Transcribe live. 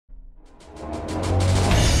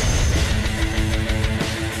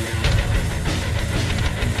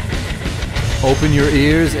Open your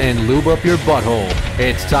ears and lube up your butthole.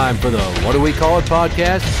 It's time for the What Do We Call It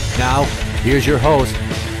podcast. Now, here's your host.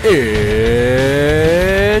 It's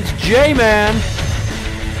Jmann.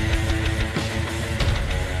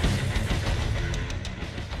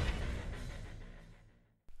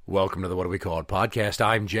 Welcome to the What Do We Call It podcast.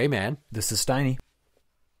 I'm Jmann. This is Steiny.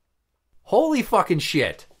 Holy fucking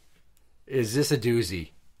shit. Is this a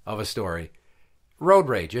doozy of a story? Road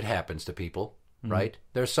rage, it happens to people. Right?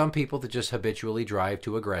 There's some people that just habitually drive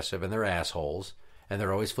too aggressive and they're assholes and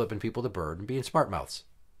they're always flipping people the bird and being smart mouths.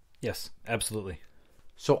 Yes, absolutely.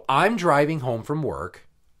 So I'm driving home from work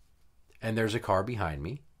and there's a car behind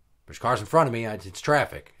me. There's cars in front of me. It's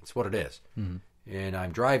traffic. It's what it is. Mm-hmm. And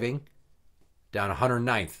I'm driving down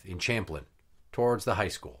 109th in Champlin towards the high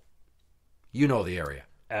school. You know the area.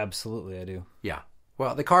 Absolutely, I do. Yeah.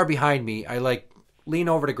 Well, the car behind me, I lean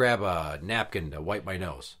over to grab a napkin to wipe my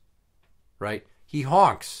nose. Right? He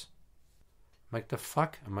honks. I'm like, the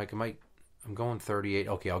fuck? I'm going 38.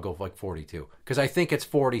 Okay, I'll go 42. Because I think it's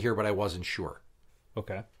 40 here, but I wasn't sure.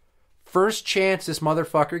 Okay. First chance this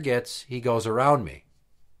motherfucker gets, he goes around me.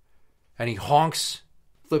 And he honks,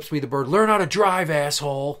 flips me the bird. Learn how to drive,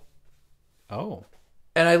 asshole. Oh.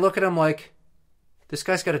 And I look at him like, this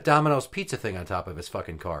guy's got a Domino's pizza thing on top of his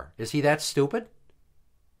fucking car. Is he that stupid?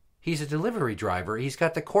 He's a delivery driver. He's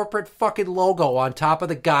got the corporate fucking logo on top of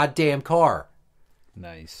the goddamn car.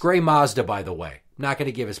 Nice. Gray Mazda, by the way. Not going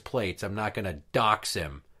to give his plates. I'm not going to dox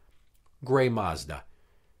him. Gray Mazda.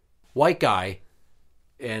 White guy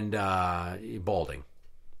and balding.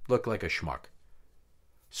 Look like a schmuck.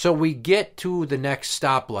 So we get to the next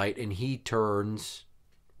stoplight and he turns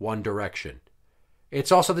one direction.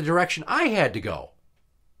 It's also the direction I had to go.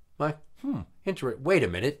 I'm like, wait a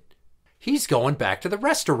minute. He's going back to the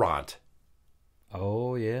restaurant.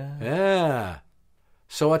 Oh, yeah? Yeah.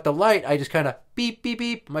 So at the light, I just kind of beep, beep,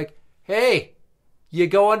 beep. I'm like, hey, you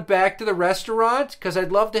going back to the restaurant? Because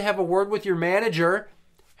I'd love to have a word with your manager.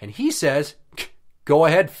 And he says, go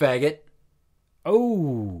ahead, faggot.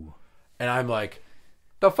 Oh. And I'm like,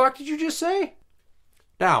 the fuck did you just say?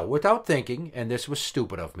 Now, without thinking, and this was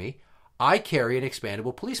stupid of me, I carry an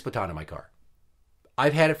expandable police baton in my car.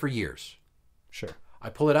 I've had it for years. Sure. I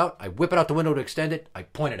pull it out, I whip it out the window to extend it, I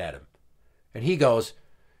point it at him. And he goes,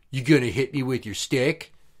 you gonna hit me with your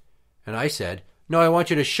stick? And I said, no, I want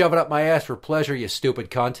you to shove it up my ass for pleasure, you stupid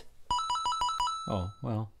cunt. Oh,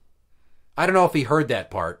 well. I don't know if he heard that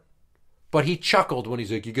part, but he chuckled when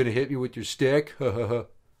he's like, you gonna hit me with your stick?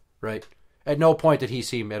 Right? At no point did he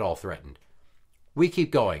seem at all threatened. We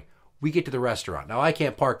keep going. We get to the restaurant. Now, I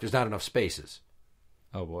can't park. There's not enough spaces.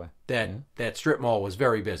 Oh, boy. That strip mall was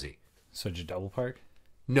very busy. So did you double park?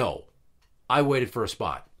 No. I waited for a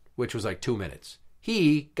spot, which was like 2 minutes.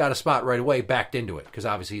 He got a spot right away, backed into it, because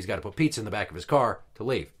obviously he's got to put pizza in the back of his car to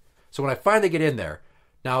leave. So when I finally get in there,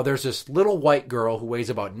 now there's this little white girl who weighs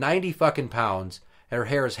about 90 fucking pounds, and her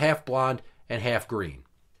hair is half blonde and half green.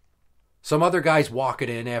 Some other guy's walking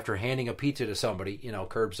in after handing a pizza to somebody,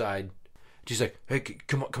 curbside. She's like, hey,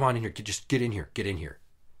 come on in here. Just get in here. Get in here.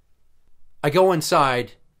 I go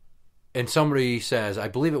inside, and somebody says, I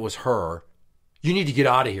believe it was her, you need to get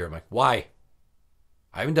out of here. I'm like, why?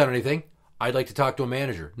 I haven't done anything. I'd like to talk to a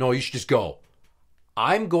manager. No, you should just go.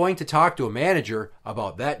 I'm going to talk to a manager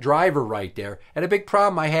about that driver right there and a big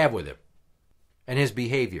problem I have with him and his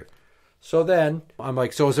behavior. So then I'm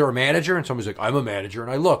like, so is there a manager? And somebody's like, I'm a manager.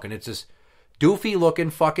 And I look, and it's this doofy looking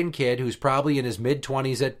fucking kid who's probably in his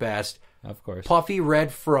mid-20s at best. Of course. Puffy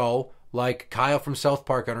red fro like Kyle from South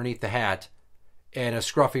Park underneath the hat and a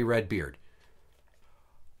scruffy red beard.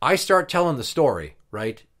 I start telling the story,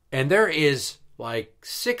 right? And there is like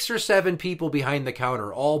 6 or 7 people behind the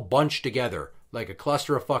counter all bunched together like a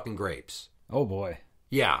cluster of fucking grapes. Oh, boy.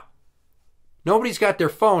 Yeah. Nobody's got their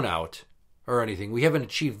phone out or anything. We haven't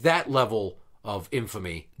achieved that level of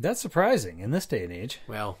infamy. That's surprising in this day and age.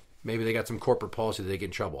 Well, maybe they got some corporate policy that they get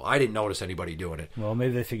in trouble. I didn't notice anybody doing it. Well,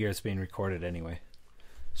 maybe they figure it's being recorded anyway.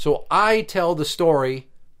 So I tell the story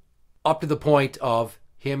up to the point of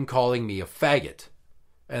him calling me a faggot.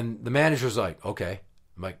 And the manager's like, okay.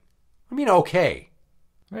 I'm like, okay.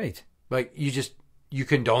 Right. Like, you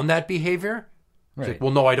condone that behavior? He's Right. like,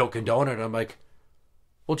 well, no, I don't condone it. I'm like,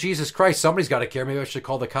 well, Jesus Christ, somebody's got to care. Maybe I should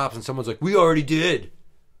call the cops. And someone's like, we already did.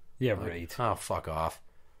 Yeah, I'm right. like, oh, fuck off.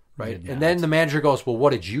 Right? Did And not. then the manager goes, well,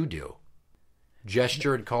 what did you do?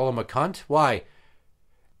 Gesture and call him a cunt? Why?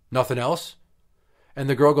 Nothing else? And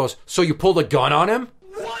the girl goes, so you pulled a gun on him?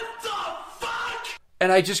 What the fuck?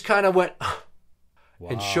 And I just kind of went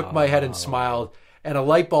and Wow. shook my head and smiled. And a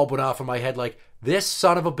light bulb went off in my head like, this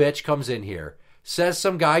son of a bitch comes in here, says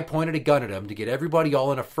some guy pointed a gun at him to get everybody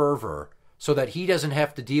all in a fervor so that he doesn't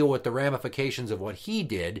have to deal with the ramifications of what he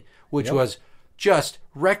did, which was just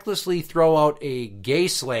recklessly throw out a gay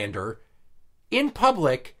slander in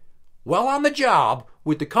public while on the job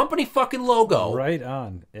with the company fucking logo. Right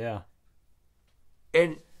on. Yeah.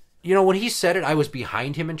 And, you know, when he said it, I was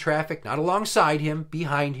behind him in traffic, not alongside him,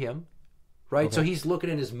 behind him. Right? Okay. So he's looking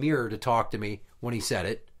in his mirror to talk to me when he said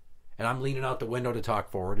it. And I'm leaning out the window to talk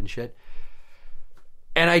forward and shit.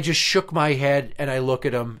 And I just shook my head and I look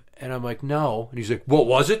at him and I'm like, no. And he's like, what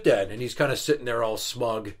was it then? And he's kind of sitting there all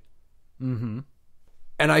smug. Mm-hmm.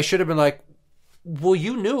 And I should have been like, well,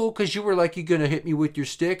 you knew because you were like, you're going to hit me with your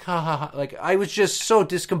stick. Ha ha ha. Like, I was just so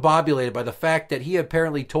discombobulated by the fact that he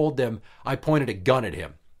apparently told them I pointed a gun at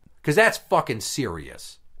him. Because that's fucking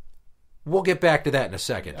serious. We'll get back to that in a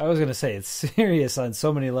second. I was going to say, it's serious on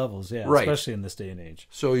so many levels, yeah, Right. especially in this day and age.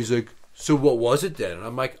 So he's like, so what was it then? And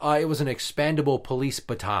I'm like, it was an expandable police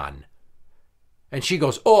baton. And she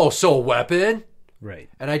goes, oh, so a weapon? Right.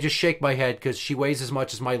 And I just shake my head because she weighs as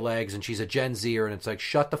much as my legs and she's a Gen Zer and it's like,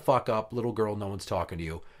 shut the fuck up, little girl, no one's talking to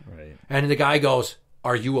you. Right. And the guy goes,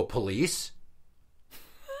 are you a police?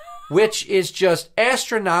 Which is just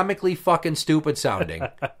astronomically fucking stupid sounding.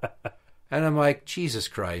 And I'm like, Jesus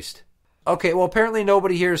Christ. Okay, well, apparently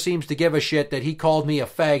nobody here seems to give a shit that he called me a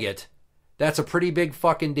faggot. That's a pretty big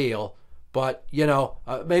fucking deal. But, you know,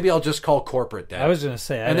 maybe I'll just call corporate then. I was going to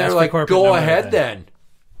say, and they're like, go ahead then.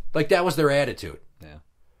 Like, that was their attitude. Yeah.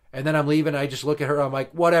 And then I'm leaving. I just look at her. I'm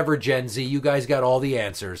like, whatever, Gen Z. You guys got all the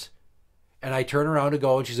answers. And I turn around to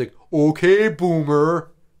go, and she's like, okay,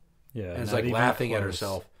 boomer. Yeah. And it's not like even laughing at close.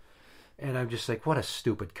 herself. And I'm just like, what a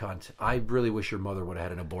stupid cunt. I really wish your mother would have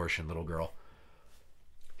had an abortion, little girl.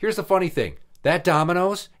 Here's the funny thing. That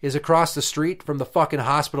Domino's is across the street from the fucking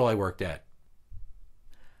hospital I worked at.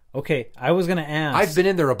 Okay, I was going to ask. I've been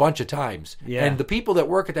in there a bunch of times. Yeah. And the people that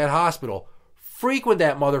work at that hospital frequent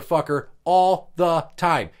that motherfucker all the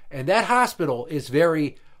time. And that hospital is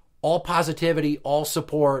very all positivity, all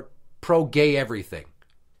support, pro-gay everything.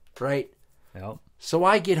 Right? Yep. So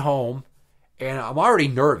I get home, and I'm already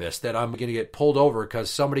nervous that I'm going to get pulled over because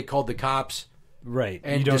somebody called the cops Right.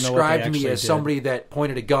 and You don't know what they described me actually as did. somebody that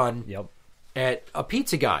pointed a gun Yep. at a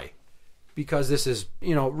pizza guy. Because this is,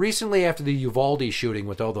 you know, recently after the Uvalde shooting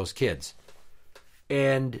with all those kids.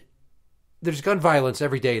 And there's gun violence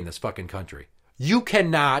every day in this fucking country. You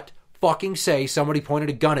cannot fucking say somebody pointed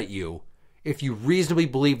a gun at you if you reasonably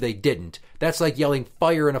believe they didn't. That's like yelling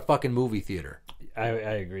fire in a fucking movie theater. I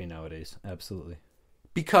agree nowadays. Absolutely.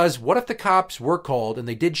 Because what if the cops were called and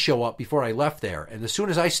they did show up before I left there, and as soon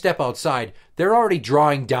as I step outside, they're already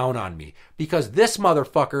drawing down on me because this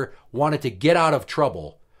motherfucker wanted to get out of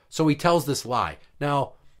trouble, so he tells this lie.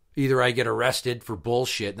 Now, either I get arrested for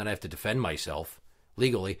bullshit and then I have to defend myself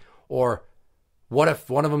legally, or what if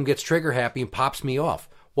one of them gets trigger happy and pops me off?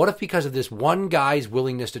 What if because of this one guy's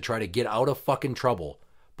willingness to try to get out of fucking trouble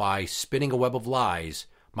by spinning a web of lies,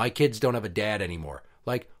 my kids don't have a dad anymore?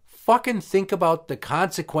 Like, fucking think about the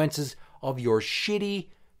consequences of your shitty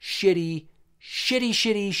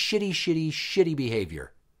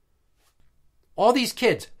behavior. All these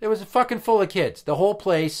kids, it was fucking full of kids. The whole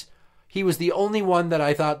place, he was the only one that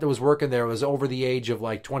I thought that was working there was over the age of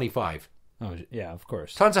like 25. Oh, yeah, of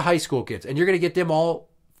course. Tons of high school kids. And you're going to get them all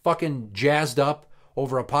fucking jazzed up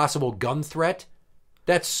over a possible gun threat?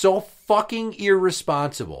 That's so fucking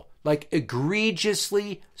irresponsible. Like,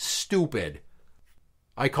 egregiously stupid.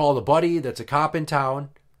 I called a buddy that's a cop in town,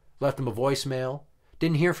 left him a voicemail.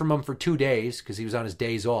 Didn't hear from him for 2 days because he was on his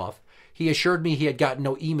days off. He assured me he had gotten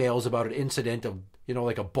no emails about an incident of, you know,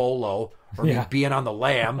 like a bolo or me being on the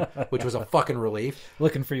lam, which was a fucking relief.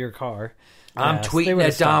 Looking for your car. I'm Yes, they tweeting would've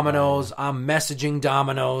at stopped by. Domino's. I'm messaging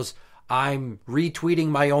Domino's. I'm retweeting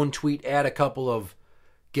my own tweet at a couple of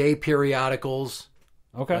gay periodicals.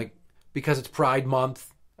 Okay. Like, because it's Pride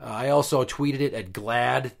Month. I also tweeted it at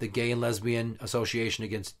GLAD, the Gay and Lesbian Association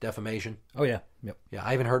Against Defamation. Oh, yeah. Yep. Yeah,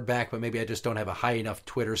 I haven't heard back, but maybe I just don't have a high enough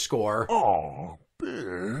Twitter score. Oh,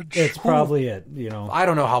 bitch. It's probably it, you know. I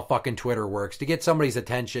don't know how fucking Twitter works. To get somebody's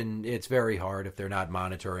attention, it's very hard if they're not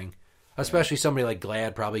monitoring. Especially somebody like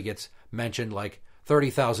GLAD probably gets mentioned like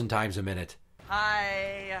 30,000 times a minute.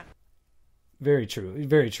 Hi. Very true.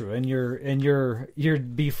 Very true. And your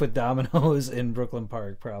beef with Domino's in Brooklyn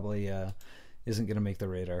Park probably isn't going to make the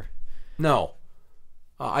radar. No.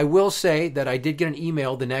 I will say that I did get an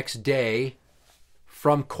email the next day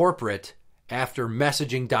from corporate after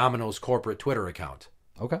messaging Domino's corporate Twitter account.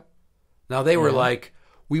 Okay. Now, they were like,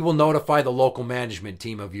 we will notify the local management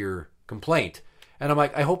team of your complaint. And I'm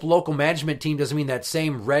like, I hope local management team doesn't mean that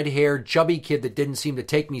same red-haired, chubby kid that didn't seem to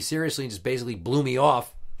take me seriously and just basically blew me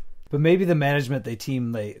off. But maybe the management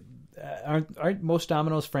team aren't most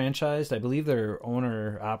Domino's franchised? I believe they're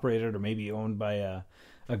owner operated or maybe owned by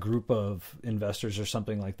a group of investors or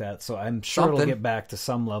something like that. So I'm sure it'll get back to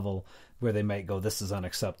some level where they might go, this is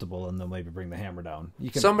unacceptable, and they'll maybe bring the hammer down.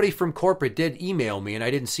 Somebody from corporate did email me, and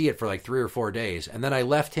I didn't see it for like 3 or 4 days. And then I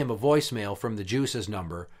left him a voicemail from the Juice's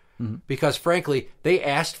number because, frankly, they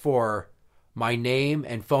asked for my name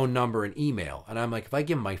and phone number and email. And I'm like, if I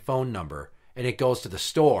give them my phone number and it goes to the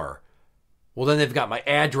store, well, then they've got my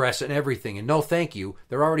address and everything. And no, thank you.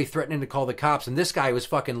 They're already threatening to call the cops. And this guy was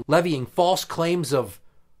fucking levying false claims of...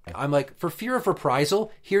 I'm like, for fear of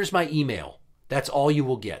reprisal, here's my email. That's all you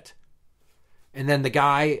will get. And then the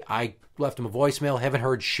guy, I left him a voicemail, haven't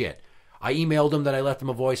heard shit. I emailed him that I left him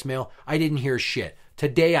a voicemail. I didn't hear shit.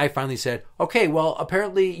 Today I finally said, okay, well,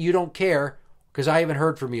 apparently you don't care because I haven't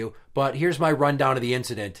heard from you, but here's my rundown of the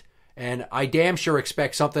incident. And I damn sure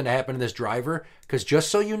expect something to happen to this driver because just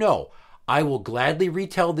so you know, I will gladly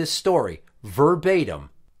retell this story verbatim,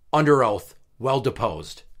 under oath, well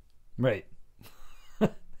deposed. Right.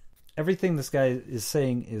 Everything this guy is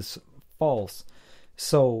saying is false.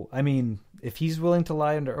 So, I mean, if he's willing to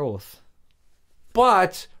lie under oath.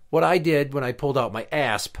 But what I did when I pulled out my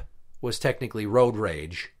ASP was technically road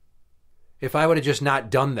rage. If I would have just not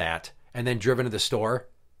done that and then driven to the store,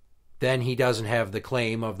 then he doesn't have the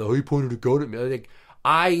claim of he pointed a gun at me. Like,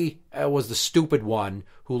 I was the stupid one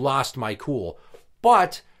who lost my cool.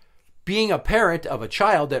 But being a parent of a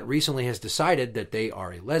child that recently has decided that they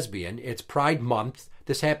are a lesbian, it's Pride Month.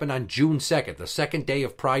 This happened on June 2nd, the second day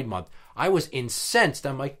of Pride Month. I was incensed.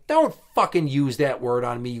 I'm like, don't fucking use that word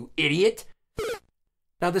on me, you idiot.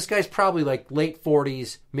 Now, this guy's probably like late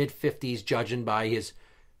 40s, mid 50s, judging by his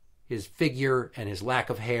figure and his lack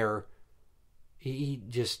of hair. I'm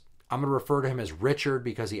going to refer to him as Richard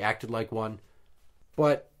because he acted like one.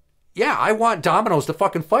 But, yeah, I want Domino's to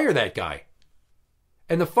fucking fire that guy.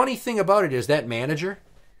 And the funny thing about it is that manager,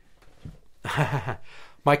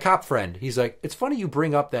 my cop friend, he's like, it's funny you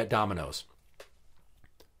bring up that Domino's.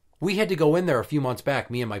 We had to go in there a few months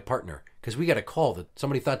back, me and my partner, because we got a call that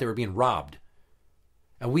somebody thought they were being robbed.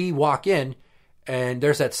 And we walk in, and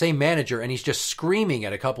there's that same manager, and he's just screaming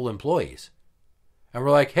at a couple employees. And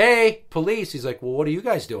we're like, hey, police. He's like, well, what are you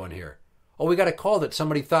guys doing here? Oh, we got a call that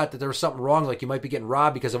somebody thought that there was something wrong, like you might be getting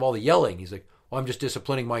robbed because of all the yelling. He's like, well, I'm just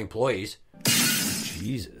disciplining my employees.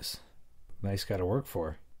 Jesus. Nice guy to work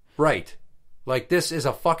for. Right. Like, this is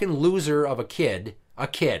a fucking loser of a kid,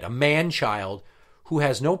 a man-child, who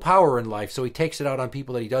has no power in life, so he takes it out on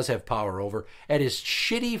people that he does have power over. At his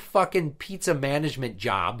shitty fucking pizza management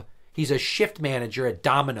job, he's a shift manager at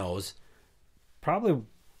Domino's. Probably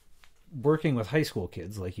working with high school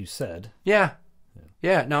kids, like you said. Yeah.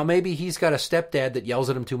 Now, maybe he's got a stepdad that yells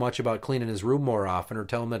at him too much about cleaning his room more often or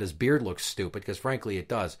tell him that his beard looks stupid, because frankly it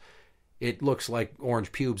does. It looks like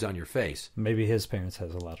orange pubes on your face. Maybe his parents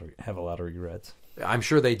have a lot of regrets. I'm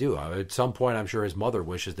sure they do. At some point, I'm sure his mother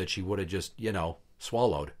wishes that she would have just,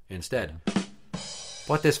 swallowed instead.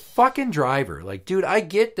 But this fucking driver, like, dude, I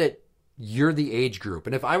get that you're the age group.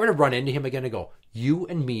 And if I were to run into him again and go, you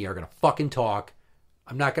and me are going to fucking talk.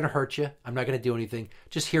 I'm not going to hurt you. I'm not going to do anything.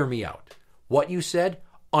 Just hear me out. What you said,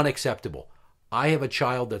 unacceptable. I have a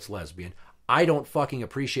child that's lesbian. I don't fucking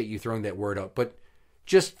appreciate you throwing that word out. But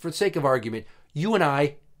just for the sake of argument, you and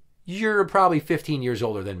I, you're probably 15 years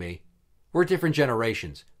older than me. We're different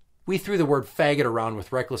generations. We threw the word faggot around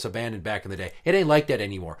with reckless abandon back in the day. It ain't like that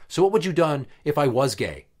anymore. So what would you done if I was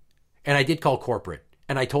gay? And I did call corporate.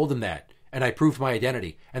 And I told them that. And I proved my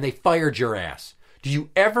identity. And they fired your ass. Do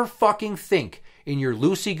you ever fucking think in your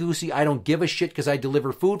loosey-goosey, I don't give a shit because I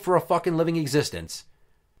deliver food for a fucking living existence,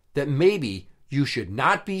 that maybe you should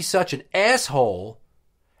not be such an asshole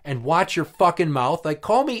and watch your fucking mouth? Like,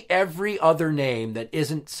 call me every other name that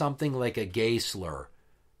isn't something like a gay slur.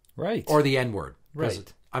 Right. Or the N-word.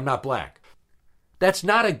 Right. I'm not black. That's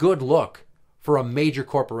not a good look for a major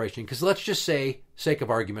corporation. Because let's just say, sake of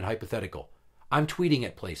argument, hypothetical, I'm tweeting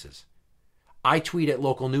at places. I tweet at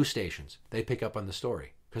local news stations. They pick up on the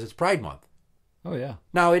story because it's Pride Month. Oh, yeah.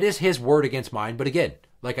 Now, it is his word against mine. But again,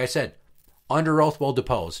 like I said, under oath while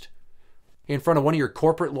deposed, in front of one of your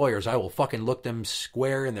corporate lawyers, I will fucking look them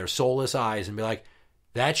square in their soulless eyes and be like,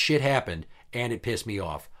 that shit happened and it pissed me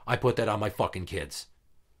off. I put that on my fucking kids.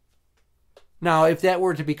 Now, if that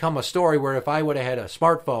were to become a story where if I would have had a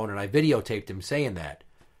smartphone and I videotaped him saying that,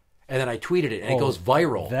 and then I tweeted it and it goes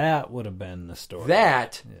viral. That would have been the story.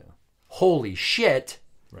 Holy shit,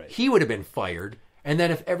 right. He would have been fired. And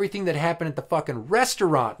then if everything that happened at the fucking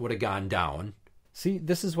restaurant would have gone down. See,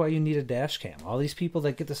 this is why you need a dash cam. All these people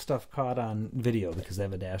that get this stuff caught on video because they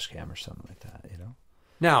have a dash cam or something like that,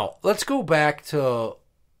 Now, let's go back to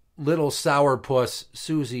little sourpuss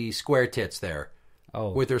Susie Square Tits there.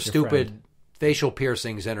 Oh, with her stupid friend. facial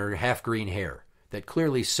piercings and her half-green hair that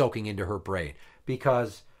clearly soaking into her brain.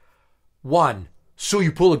 Because, one, so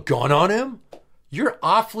you pull a gun on him? You're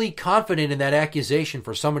awfully confident in that accusation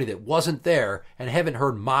for somebody that wasn't there and haven't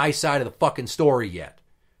heard my side of the fucking story yet.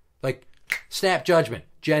 Like, snap judgment,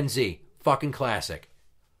 Gen Z, fucking classic.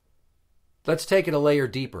 Let's take it a layer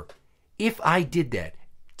deeper. If I did that,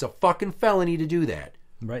 it's a fucking felony to do that.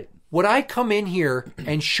 Right. Would I come in here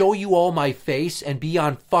and show you all my face and be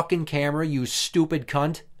on fucking camera, you stupid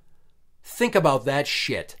cunt? Think about that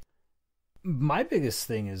shit. My biggest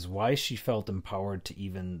thing is why she felt empowered to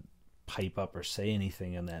even pipe up or say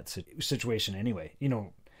anything in that situation anyway. You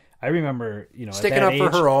know, I remember, you know, sticking up for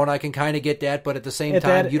her own, I can kind of get that, but at the same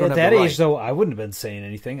time, you don't have the right. At that age, though, I wouldn't have been saying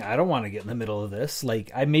anything. I don't want to get in the middle of this.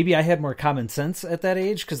 Like, maybe I had more common sense at that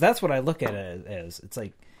age, because that's what I look at it as. It's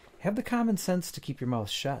like, have the common sense to keep your mouth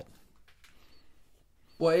shut.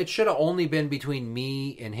 Well, it should have only been between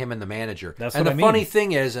me and him and the manager. That's and what I the mean. funny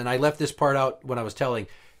thing is, and I left this part out when I was telling,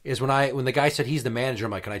 is when the guy said he's the manager,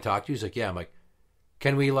 I'm like, can I talk to you? He's like, yeah. I'm like,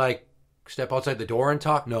 can we like step outside the door and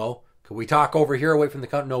talk? No. Can we talk over here away from the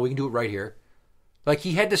counter? No, we can do it right here. Like,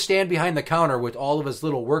 he had to stand behind the counter with all of his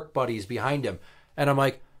little work buddies behind him. And I'm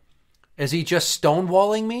like, is he just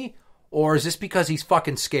stonewalling me? Or is this because he's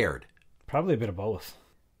fucking scared? Probably a bit of both.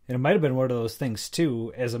 And it might have been one of those things,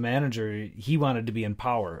 too. As a manager, he wanted to be in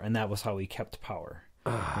power, and that was how he kept power.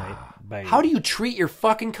 Right? How do you treat your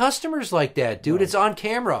fucking customers like that, dude? Well, it's on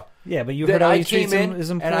camera. Yeah, but you heard how he treats in his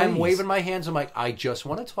employees. And I'm waving my hands. I'm like, I just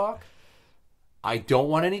want to talk. I don't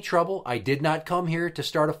want any trouble. I did not come here to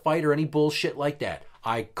start a fight or any bullshit like that.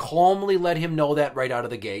 I calmly let him know that right out of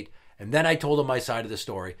the gate. And then I told him my side of the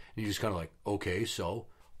story. And he's just kind of like, okay, so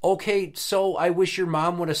I wish your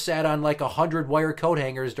mom would have sat on like 100 wire coat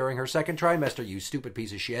hangers during her second trimester, you stupid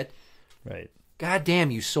piece of shit. Right. God damn,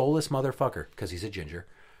 you soulless motherfucker. Because he's a ginger.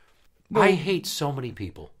 Well, I hate so many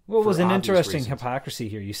people. Well, it was an interesting hypocrisy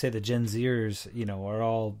here. You say the Gen Zers, you know, are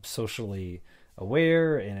all socially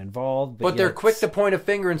aware and involved. But they're quick to point a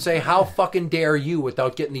finger and say, how fucking dare you,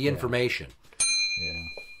 without getting the information. Yeah.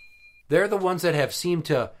 They're the ones that have seemed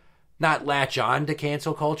to not latch on to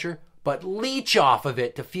cancel culture, but leech off of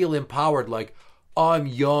it to feel empowered, like, I'm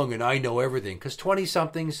young and I know everything. Because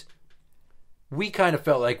 20-somethings, we kind of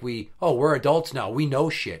felt like we're adults now. We know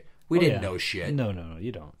shit. We didn't know shit. No,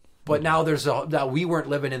 you don't. But now now we weren't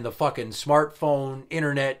living in the fucking smartphone,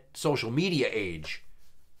 internet, social media age.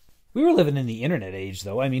 We were living in the internet age,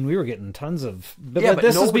 though. I mean, we were getting tons of... But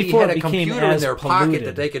this nobody had a computer in their pocket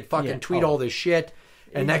that they could fucking tweet all this shit.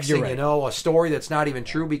 And next thing you know, a story that's not even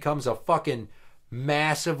true becomes a fucking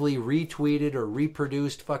massively retweeted or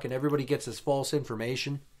reproduced. Fucking everybody gets this false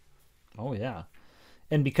information. Oh, yeah.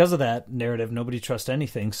 And because of that narrative, nobody trusts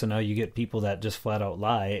anything. So now you get people that just flat out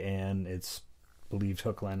lie, and it's believed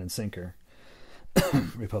hook, line, and sinker.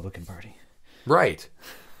 Republican Party. Right.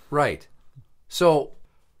 So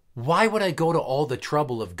why would I go to all the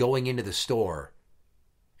trouble of going into the store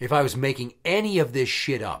if I was making any of this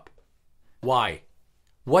shit up? Why?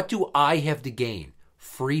 What do I have to gain?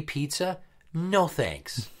 Free pizza? No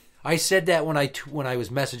thanks. I said that when I was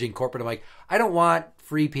messaging corporate. I'm like, I don't want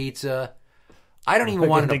free pizza. I don't even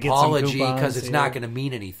want an apology because it's not going to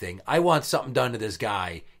mean anything. I want something done to this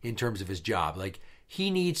guy in terms of his job. Like,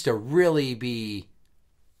 he needs to really be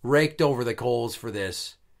raked over the coals for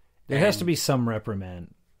this. There has to be some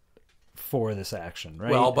reprimand for this action,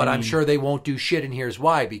 right? Well, but I'm sure they won't do shit, and here's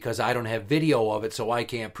why. Because I don't have video of it, so I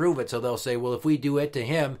can't prove it. So they'll say, well, if we do it to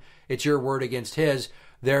him, it's your word against his.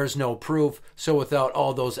 There's no proof. So without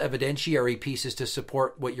all those evidentiary pieces to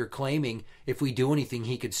support what you're claiming, if we do anything,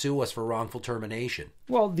 he could sue us for wrongful termination.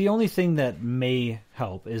 Well, the only thing that may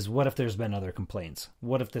help is what if there's been other complaints?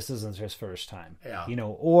 What if this isn't his first time? Yeah. You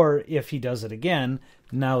know, or if he does it again,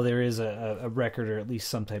 now there is a record or at least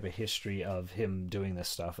some type of history of him doing this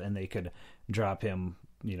stuff, and they could drop him,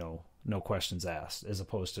 you know, no questions asked, as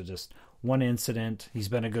opposed to just one incident. He's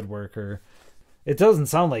been a good worker. It doesn't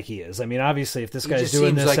sound like he is. I mean, obviously, if this guy's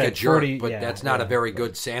doing this like at a jerk, 40, but that's not a very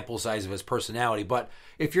good sample size of his personality. But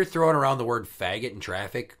if you're throwing around the word faggot in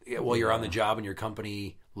traffic while you're on the job in your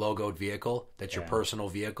company logoed vehicle, that's your personal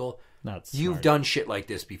vehicle, you've done shit like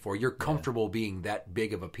this before. You're comfortable being that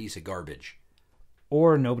big of a piece of garbage.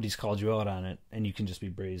 Or nobody's called you out on it, and you can just be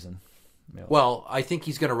brazen. Well, I think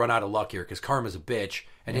he's going to run out of luck here because karma's a bitch,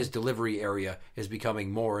 and his delivery area is becoming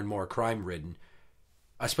more and more crime-ridden.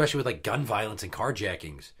 Especially with like gun violence and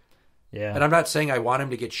carjackings. Yeah. And I'm not saying I want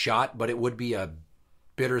him to get shot, but it would be a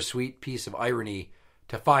bittersweet piece of irony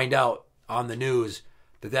to find out on the news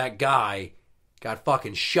that guy got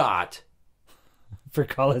fucking shot for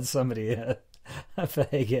calling somebody a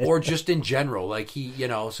faggot. Or just in general, like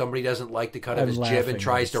somebody doesn't like the cut of his jib and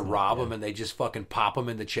tries to rob him, and they just fucking pop him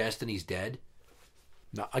in the chest and he's dead.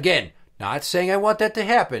 Now, again, not saying I want that to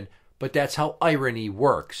happen, but that's how irony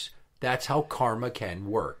works. That's how karma can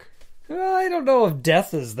work. Well, I don't know if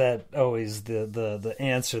death is that always the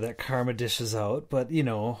answer that karma dishes out, but,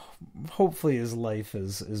 hopefully his life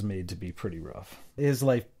is made to be pretty rough. His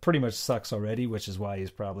life pretty much sucks already, which is why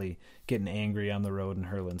he's probably getting angry on the road and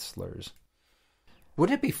hurling slurs.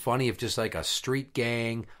 Wouldn't it be funny if just like a street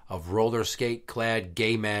gang of roller skate clad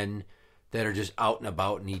gay men that are just out and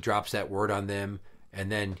about, and he drops that word on them,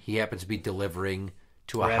 and then he happens to be delivering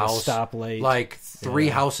to a house stoplight, like 3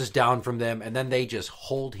 houses down from them, and then they just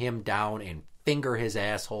hold him down and finger his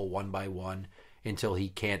asshole one by one until he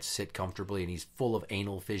can't sit comfortably and he's full of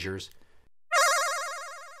anal fissures.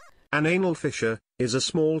 An anal fissure is a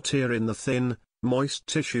small tear in the thin, moist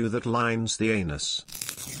tissue that lines the anus.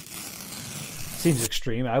 Seems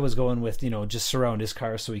extreme. I was going with, just surround his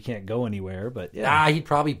car so he can't go anywhere, but yeah. He'd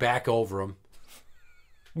probably back over him.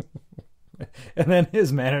 And then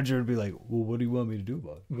his manager would be like, well, what do you want me to do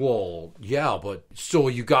about it? Well, yeah, but so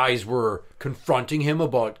you guys were confronting him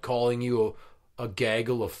about calling you a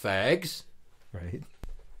gaggle of fags? Right.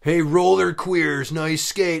 Hey, roller queers, nice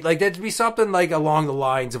skate. Like, that'd be something like along the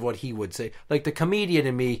lines of what he would say. Like, the comedian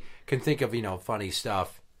in me can think of, funny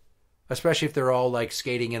stuff. Especially if they're all, like,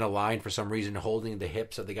 skating in a line for some reason, holding the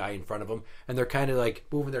hips of the guy in front of them. And they're kind of, like,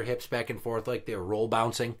 moving their hips back and forth like they're roll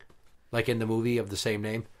bouncing. Like in the movie of the same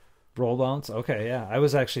name. Roll bounce? Okay, yeah. I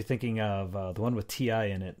was actually thinking of the one with T.I.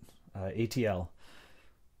 in it, ATL.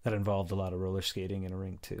 That involved a lot of roller skating in a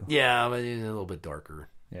rink, too. Yeah, but it's a little bit darker.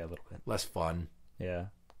 Yeah, a little bit. Less fun. Yeah.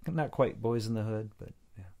 Not quite Boys in the Hood, but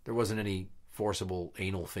yeah. There wasn't any forcible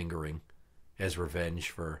anal fingering as revenge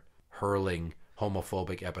for hurling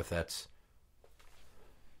homophobic epithets.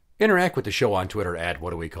 Interact with the show on Twitter at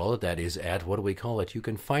What Do We Call It? That is at What Do We Call It? You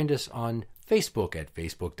can find us on Facebook at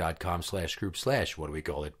facebook.com/group/What Do We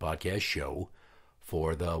Call It podcast show.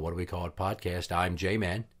 For the What Do We Call It podcast, I'm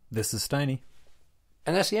Jmann. This is Steiny.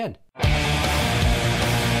 And that's the end.